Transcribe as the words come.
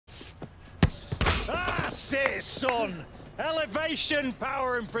That's it, son. Elevation,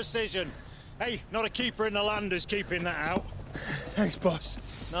 power and precision. Hey, not a keeper in the land who's keeping that out. Thanks,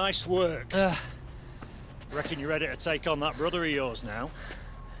 boss. Nice work. Reckon you're ready to take on that brother of yours now?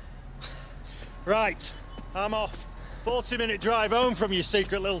 Right, I'm off. 40-minute drive home from your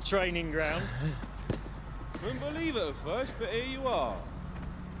secret little training ground. Couldn't believe it at first, but here you are.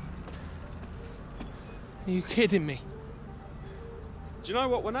 Are you kidding me? Do you know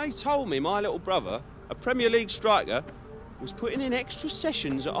what? When they told me my little brother, a Premier League striker, was putting in extra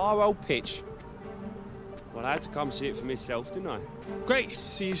sessions at our old pitch, well, I had to come see it for myself, didn't I? Great,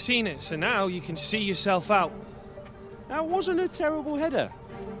 so you've seen it, so now you can see yourself out. That wasn't a terrible header.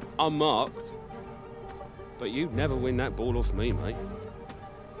 Unmarked. But you'd never win that ball off me, mate.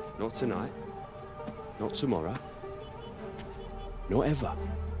 Not tonight. Not tomorrow. Not ever.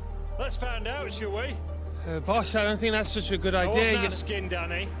 Let's find out, shall we? Boss, I don't think that's such a good I idea. wasn't asking,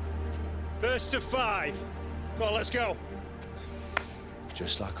 Danny. First to 5. Come on, let's go.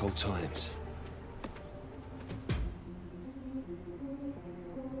 Just like old times.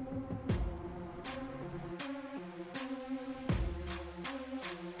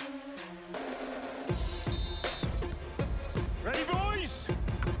 Ready, boys?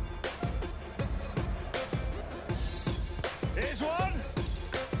 Here's one.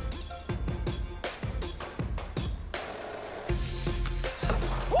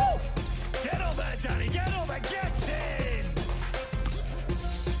 Woo! Get on there, Danny, get on there, get in!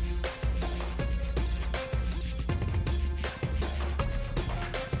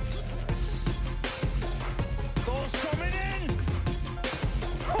 Ball's coming in!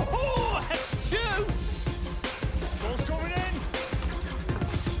 Oh, that's 2! Ball's coming in!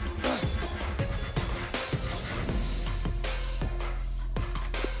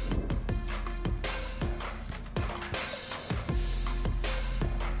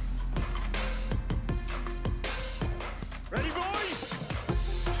 Ready, boys?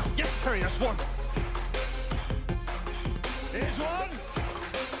 Yes, Terry, that's 1. Here's 1.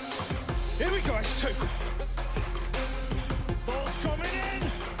 Here we go, that's 2. Ball's coming in.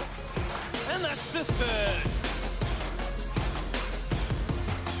 And that's the 3rd.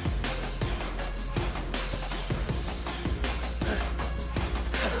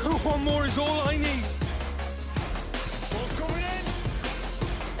 One more is all I need. Ball's coming in.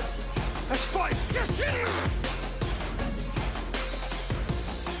 That's 5. Yes!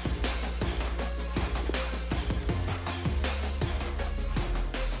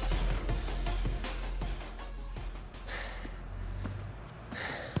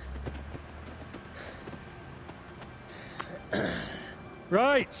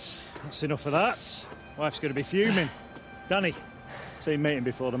 Right, that's enough of that. Wife's going to be fuming. Danny, team meeting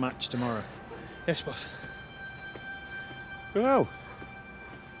before the match tomorrow. Yes, boss. Well,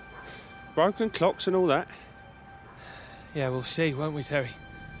 broken clocks and all that. Yeah, we'll see, won't we, Terry?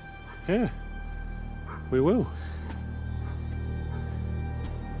 Yeah, we will.